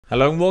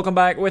Hello and welcome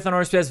back with an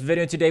RSPS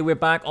video. Today we're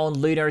back on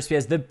Lunite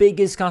RSPS, the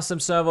biggest custom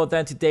server.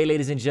 Then today,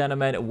 ladies and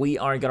gentlemen, we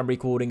are going to be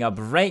recording a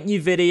brand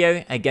new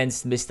video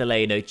against Mr.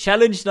 Lano.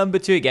 Challenge number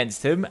 2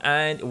 against him,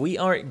 and we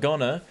are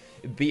gonna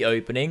be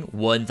opening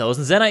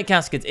 1000 Zenyte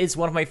caskets. It's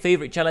one of my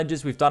favorite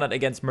challenges. We've done it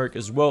against Merc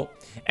as well.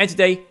 And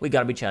today, we're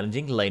going to be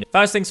challenging Lano.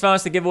 First things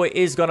first, the giveaway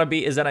is going to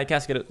be a Zenyte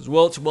casket as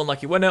well to one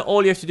lucky winner.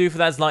 All you have to do for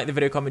that is like the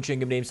video, comment, share,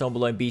 give names down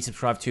below, and be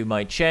subscribed to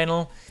my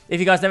channel. If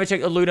you guys never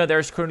checked out Lunite,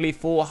 there's currently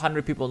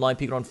 400 people online,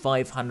 peaking on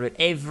 500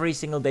 every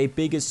single day.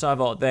 Biggest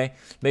server out there.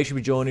 Make sure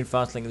you join in,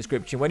 first link in the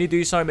description. When you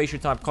do so, make sure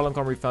to type column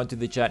refer to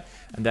the chat.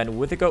 And then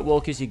with the code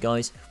Walkchaos, you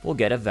guys will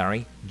get a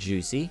very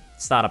juicy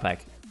starter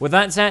pack. With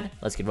that said,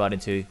 let's get right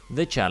into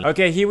the challenge.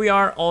 Okay, here we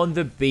are on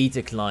the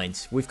beta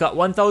client. We've got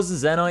 1000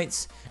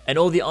 Zenytes, and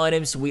all the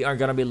items we are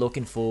going to be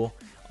looking for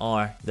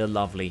are the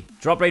lovely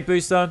drop rate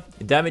booster,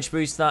 damage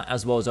booster,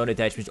 as well as own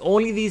attachments.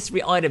 Only these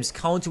 3 items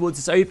count towards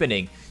this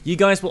opening. You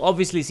guys will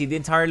obviously see the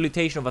entire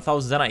lootation of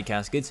 1000 Zenyte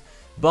caskets,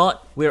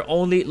 but we're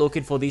only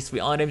looking for these 3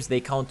 items.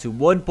 They count to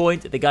 1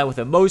 point. The guy with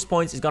the most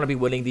points is going to be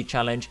winning the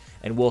challenge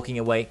and walking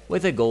away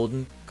with a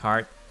golden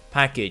card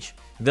package.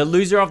 The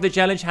loser of the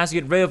challenge has to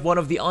get rid of one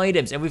of the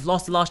items, and we've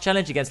lost the last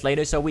challenge against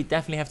Lano, so we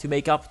definitely have to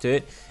make up to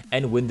it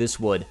and win this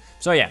one.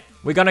 So yeah,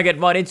 we're gonna get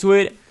right into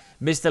it.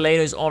 Mr.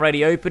 Lano's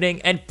already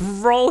opening, and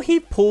bro, he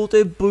pulled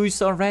a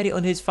boost already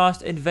on his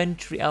first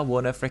inventory. I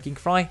wanna freaking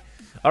cry.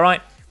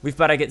 Alright, we've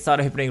better get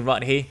started opening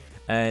right here,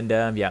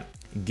 and yeah,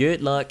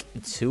 good luck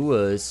to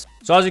us.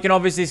 So as you can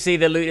obviously see,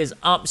 the loot is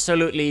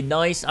absolutely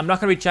nice. I'm not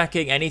gonna be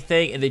checking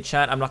anything in the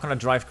chat. I'm not gonna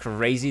drive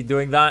crazy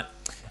doing that.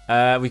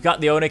 We've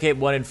got the owner cape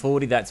 1 in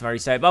 40. That's very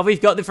safe. But we've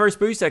got the first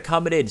booster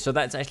coming in. So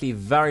that's actually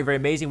very, very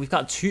amazing. We've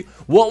got 2.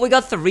 What? We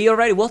got 3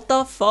 already? What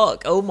the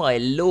fuck? Oh my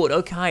lord.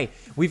 Okay.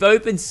 We've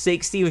opened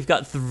 60. We've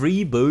got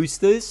 3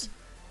 boosters.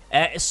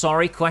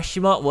 Sorry,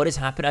 question mark. What has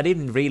happened? I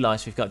didn't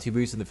realize we've got 2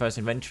 boosters in the first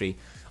inventory.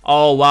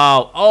 Oh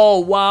wow. Oh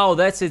wow.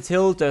 That's a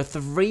tilter.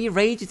 3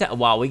 rage attack.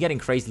 Wow. We're getting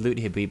crazy loot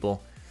here,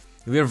 people.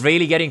 We're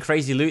really getting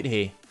crazy loot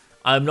here.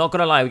 I'm not going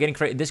to lie. We're getting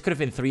crazy. This could have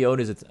been 3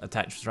 owners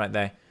attachments right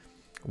there.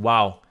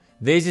 Wow.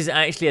 This is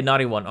actually a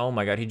nutty one. Oh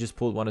my god, he just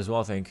pulled one as well,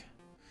 I think.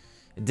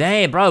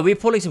 Damn, bro, we're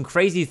pulling some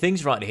crazy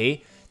things right here.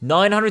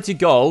 900 to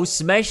go.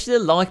 Smash the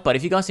like button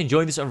if you guys are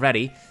enjoying this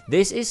already.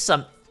 This is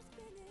some...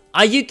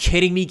 Are you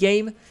kidding me,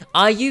 game?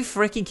 Are you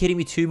freaking kidding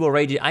me? 2 more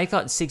rage... I've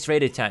got 6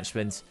 rage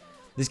attachments.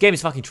 This game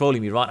is fucking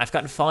trolling me, right? I've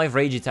got 5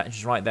 rage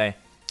attachments right there.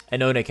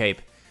 And owner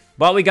cape.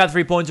 But we got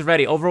 3 points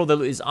already. Overall, the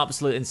loot is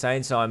absolutely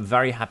insane, so I'm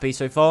very happy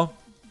so far.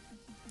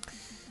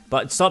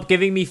 But stop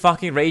giving me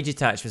fucking rage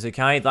attachments,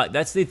 okay? Like,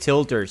 that's the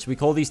tilters. We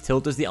call these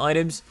tilters the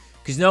items.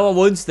 Because no one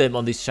wants them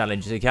on these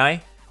challenges,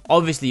 okay?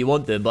 Obviously, you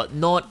want them, but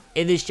not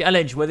in this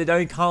challenge where they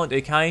don't count,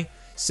 okay?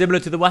 Similar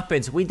to the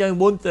weapons. We don't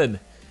want them.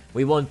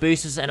 We want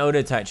boosters and owner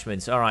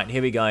attachments. Alright,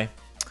 here we go.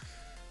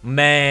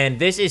 Man,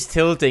 this is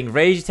tilting.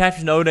 Rage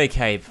attachment owner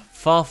cape.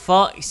 For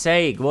fuck's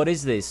sake, what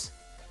is this?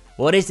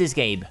 What is this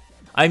game?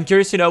 I'm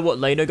curious to know what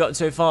Lano got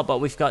so far, but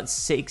we've got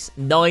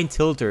 9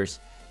 tilters.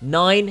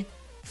 9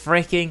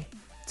 freaking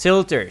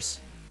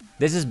tilters.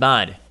 This is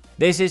bad.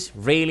 This is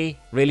really,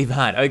 really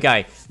bad.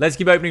 Okay, let's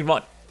keep opening.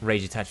 What?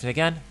 Rage attachment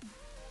again.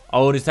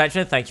 Owner's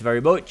attachment, thank you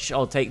very much.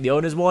 I'll take the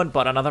owner's one,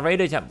 but another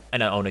rage attachment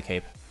and an owner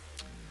cape.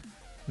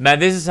 Man,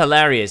 this is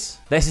hilarious.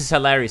 This is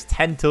hilarious.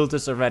 10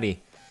 tilters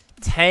already.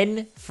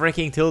 10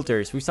 freaking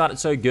tilters. We started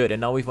so good,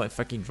 and now we went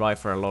freaking dry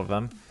for a lot of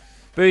them.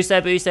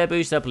 Booster, booster,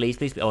 booster, please,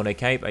 please. Owner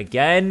cape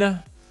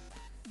again.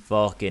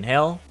 Fucking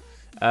hell.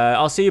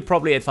 I'll see you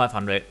probably at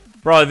 500.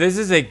 Bro, this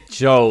is a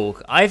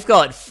joke. I've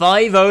got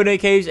 5 owner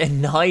capes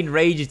and 9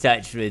 rage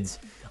attachments.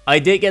 I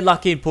did get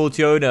lucky and pull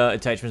 2 owner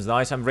attachments.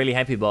 Nice, I'm really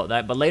happy about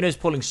that. But Lano's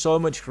pulling so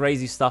much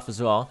crazy stuff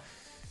as well.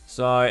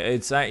 So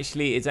it's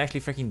actually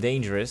freaking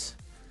dangerous.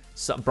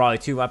 So, bro,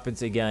 2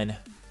 weapons again.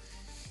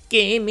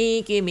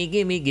 Gimme, gimme,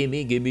 gimme,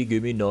 gimme, gimme,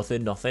 gimme.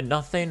 Nothing, nothing,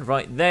 nothing.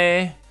 Right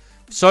there.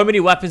 So many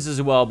weapons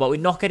as well, but we're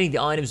not getting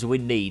the items we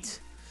need.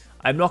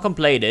 I'm not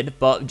complaining,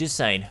 but just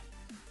saying.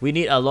 We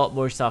need a lot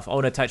more stuff.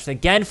 Owner attachment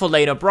again for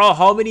Lano. Bro,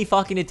 how many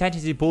fucking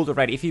attentions he pulled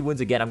already? If he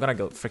wins again, I'm gonna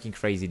go freaking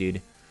crazy,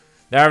 dude.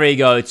 There we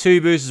go. 2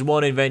 boosters,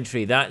 1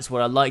 inventory. That's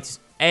what I liked.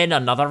 And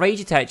another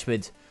rage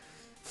attachment.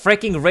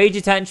 Freaking rage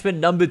attachment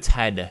number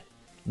 10.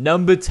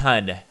 Number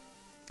 10.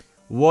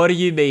 What do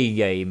you mean,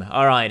 game?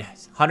 Alright.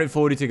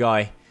 140 to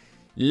go.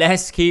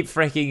 Let's keep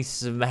freaking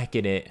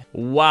smacking it.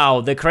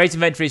 Wow. The crazy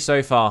inventory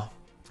so far.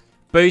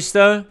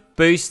 Booster.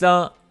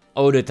 Booster.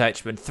 Owner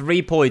attachment,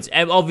 3 points,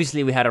 and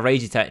obviously we had a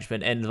rage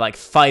attachment and like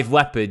 5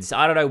 weapons.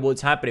 I don't know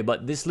what's happening,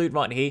 but this loot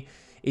right here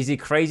is the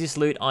craziest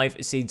loot I've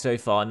seen so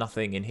far.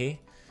 Nothing in here.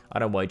 I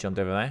don't know why I jumped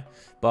over there,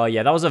 but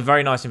yeah, that was a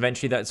very nice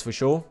inventory, that's for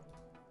sure.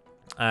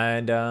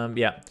 And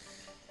yeah,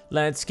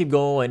 let's keep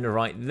going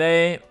right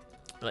there.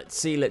 Let's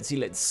see, let's see,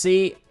 let's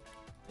see.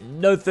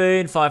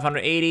 Nothing.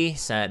 580.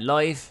 Sad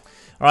life.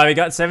 All right, we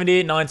got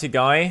 78.90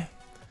 guy.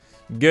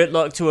 Good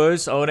luck to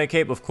us. Owner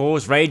cape, of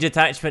course. Rage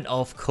attachment,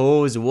 of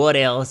course. What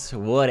else?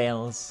 What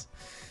else?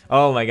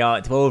 Oh my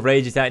god, 12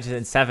 rage attachments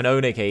and 7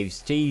 owner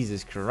capes.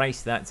 Jesus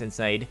Christ, that's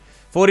insane.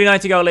 49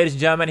 to go, ladies and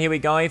gentlemen. Here we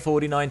go.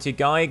 49 to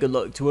go. Good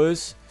luck to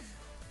us.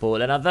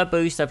 Pull another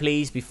booster,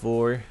 please,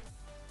 before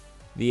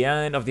the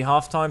end of the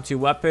halftime. 2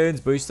 weapons.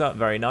 Booster.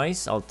 Very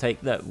nice. I'll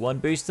take that 1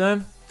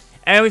 booster.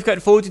 And we've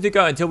got 40 to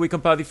go until we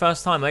compare the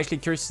first time. I'm actually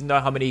curious to know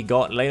how many he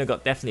got. Lano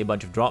got definitely a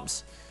bunch of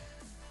drops.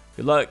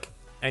 Good luck.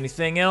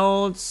 Anything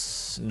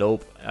else?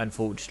 Nope.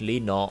 Unfortunately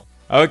not.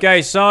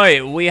 Okay,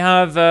 so we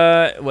have...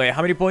 wait,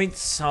 how many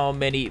points? How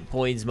many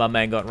points my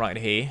man got right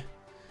here?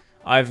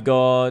 I've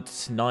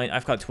got 9.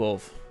 I've got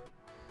 12.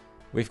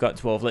 We've got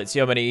 12. Let's see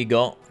how many he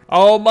got.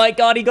 Oh my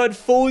god, he got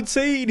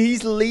 14.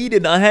 He's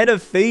leading. I had a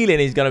feeling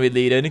he's going to be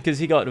leading because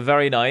he got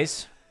very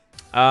nice.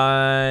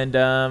 And,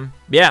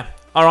 yeah.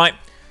 All right.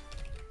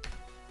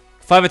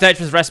 5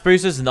 attachments, rest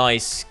boosters.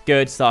 Nice.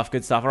 Good stuff.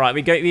 Good stuff. All right.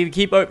 We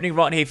keep opening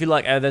right here. If you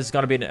like, there's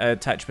going to be an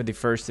attachment. The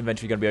first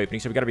eventually going to be opening.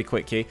 So we got to be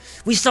quick here.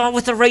 We start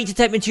with the rage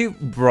attachment too.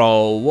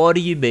 Bro, what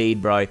do you mean,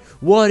 bro?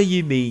 What do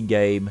you mean,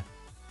 game?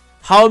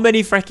 How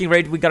many freaking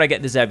rage we got to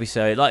get this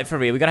episode? Like, for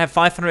real. We're going to have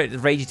 500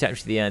 rage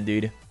attachments at the end,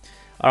 dude.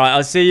 All right.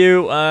 I'll see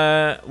you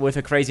with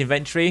a crazy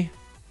inventory.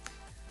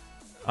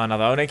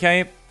 Another Ono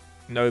cape.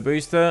 No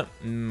booster.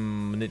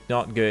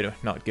 Not good.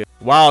 Not good.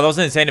 Wow, that was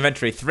an insane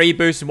inventory. 3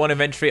 boosts in 1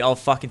 inventory. I'll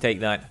fucking take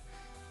that.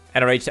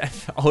 And a rage.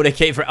 Oh, they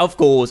came for it. Of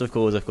course, of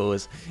course, of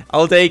course.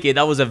 I'll take it.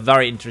 That was a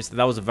very interesting.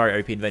 That was a very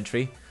OP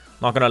inventory.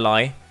 Not gonna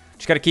lie.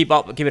 Just gotta keep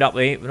it up,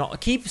 mate.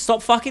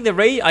 Stop fucking the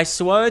rage. I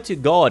swear to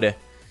God.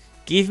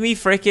 Give me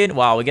freaking.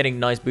 Wow, we're getting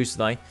nice boosts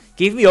tonight.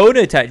 Give me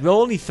owner attachment. We're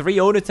only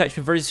 3 owner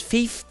attachment versus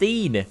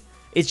 15.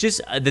 It's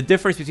just the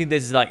difference between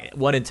this is like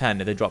 1 in 10.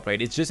 The drop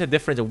rate. It's just a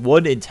difference of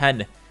 1 in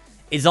 10.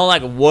 It's not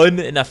like 1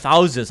 in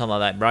 1,000, something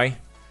like that, bro.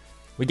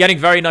 We're getting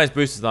very nice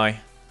boosters now.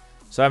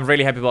 So I'm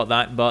really happy about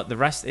that. But the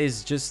rest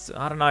is just,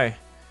 I don't know.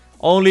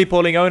 Only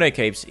pulling Ono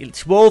capes.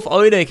 12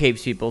 Ono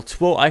capes, people.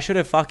 12. I should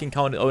have fucking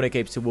counted Ono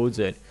capes towards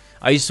it.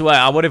 I swear,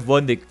 I would have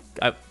won the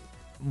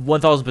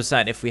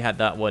 1000% if we had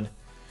that one.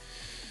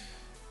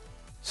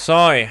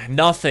 So,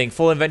 nothing.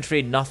 Full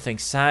inventory, nothing.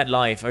 Sad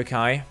life.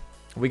 Okay.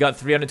 We got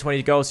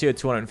 320 goals here,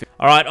 250.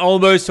 Alright,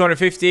 almost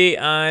 250.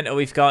 And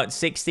we've got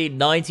 16,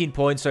 19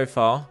 points so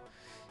far.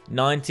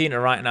 19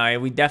 right now.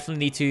 We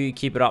definitely need to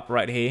keep it up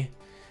right here.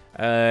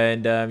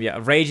 And yeah,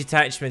 rage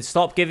attachments.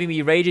 Stop giving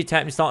me rage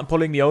attachments. Start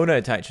pulling the owner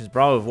attachments,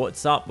 bro.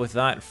 What's up with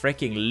that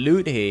freaking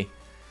loot here?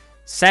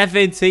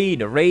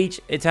 17 rage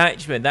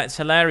attachment. That's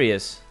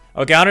hilarious.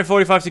 Okay,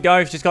 145 to go.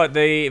 We've just got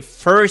the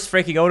first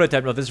freaking owner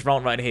attachment of this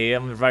round right here.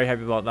 I'm very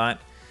happy about that.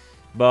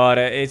 But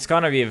it's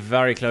gonna be a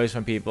very close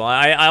one, people.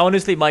 I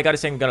honestly might gotta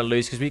say I'm gonna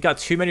lose because we got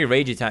too many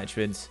rage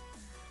attachments.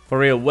 For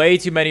real, way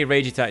too many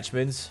rage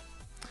attachments.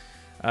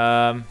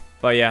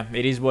 But yeah,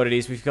 it is what it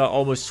is. We've got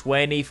almost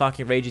 20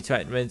 fucking rage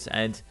attachments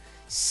and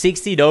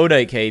 60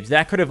 dono capes.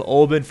 That could have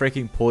all been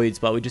freaking points,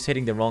 but we're just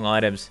hitting the wrong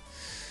items.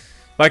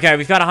 Okay,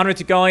 we've got 100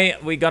 to go.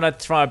 We're gonna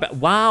try.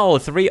 Wow,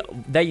 3.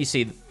 There you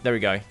see. There we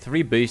go.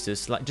 3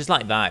 boosters, just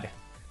like that.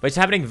 But it's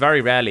happening very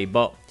rarely.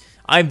 But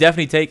I'm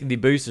definitely taking the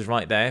boosters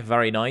right there.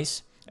 Very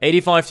nice.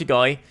 85 to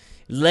go.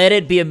 Let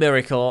it be a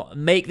miracle.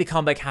 Make the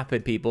comeback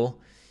happen, people.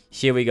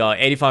 Here we go.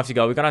 85 to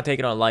go. We're gonna take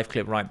it on a live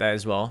clip right there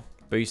as well.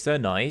 Booster,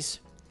 nice.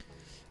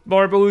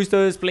 More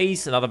boosters,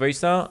 please. Another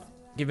booster.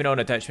 Give me no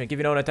attachment. Give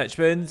me no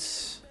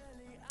attachments.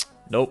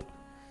 Nope.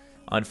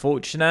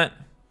 Unfortunate.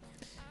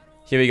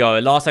 Here we go.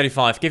 Last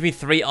 85. Give me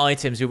 3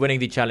 items. We're winning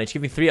the challenge.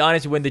 Give me 3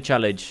 items to win the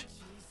challenge.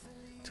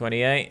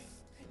 28.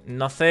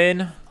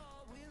 Nothing.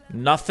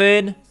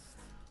 Nothing.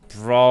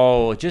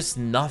 Bro, just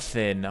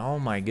nothing. Oh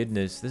my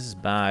goodness. This is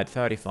bad.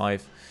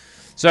 35.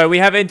 So we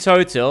have in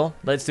total,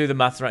 let's do the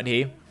math right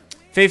here.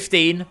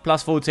 15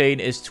 plus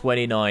 14 is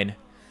 29.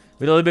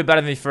 We're a little bit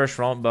better than the first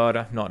round,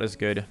 but not as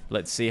good.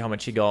 Let's see how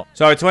much he got.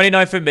 So,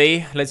 29 for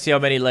me. Let's see how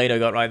many Lano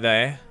got right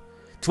there.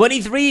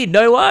 23!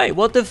 No way!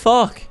 What the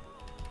fuck?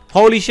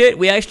 Holy shit,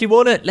 we actually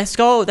won it. Let's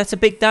go. That's a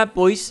big dab,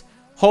 boys.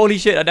 Holy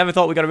shit, I never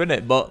thought we were going to win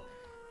it, but...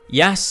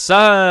 Yes,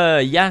 sir.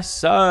 Yes,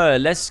 sir.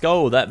 Let's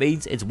go. That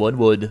means it's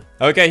 1-1.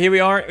 Okay, here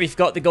we are. We've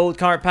got the gold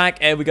card pack,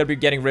 and we're going to be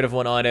getting rid of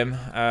 1 item.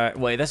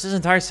 Wait, that's his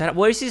entire setup.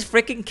 Where's his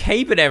freaking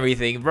cape and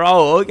everything?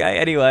 Bro, okay,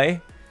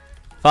 anyway.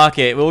 Fuck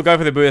it. We'll go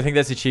for the boot. I think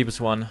that's the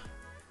cheapest one.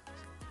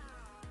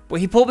 Well,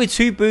 he pulled me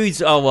 2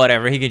 boots. Oh,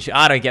 whatever. He can.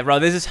 I don't get, bro.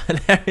 This is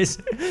hilarious.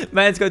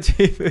 Man's got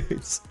 2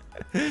 boots.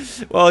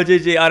 Well,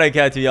 GG. I don't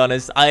care, to be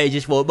honest. I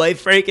just want my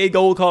freaking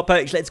gold card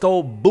packs. Let's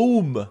go.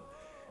 Boom.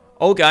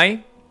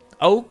 Okay.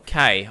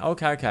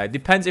 Okay.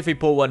 Depends if we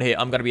pull one here.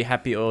 I'm going to be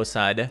happy or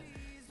sad.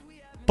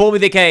 Pull me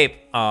the cape.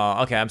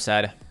 Oh, okay. I'm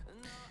sad.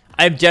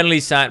 I'm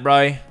generally sad,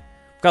 bro.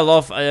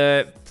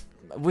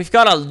 We've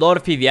got a lot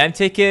of PVM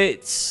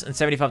tickets. And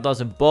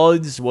 75,000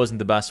 buds wasn't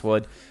the best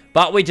one.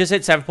 But we just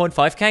hit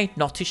 7.5k.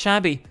 Not too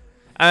shabby.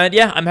 And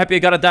yeah, I'm happy I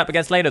got a dap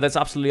against Lano. That's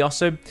absolutely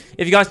awesome.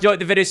 If you guys enjoyed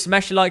the video,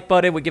 smash the like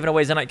button. We're giving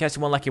away Zenyte to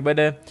 1 lucky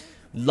winner.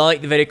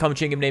 Like the video, comment,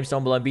 change your names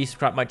down below, and be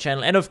subscribed to my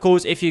channel. And of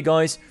course, if you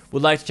guys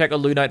would like to check out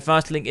Lunite,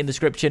 first link in the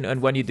description.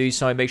 And when you do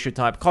so, make sure to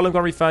type column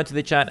gun refer to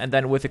the chat. And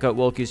then with the code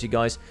Walkchaos, you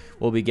guys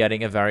will be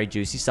getting a very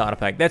juicy starter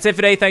pack. That's it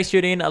for today. Thanks for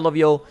tuning in. I love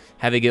you all.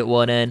 Have a good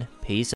one and peace.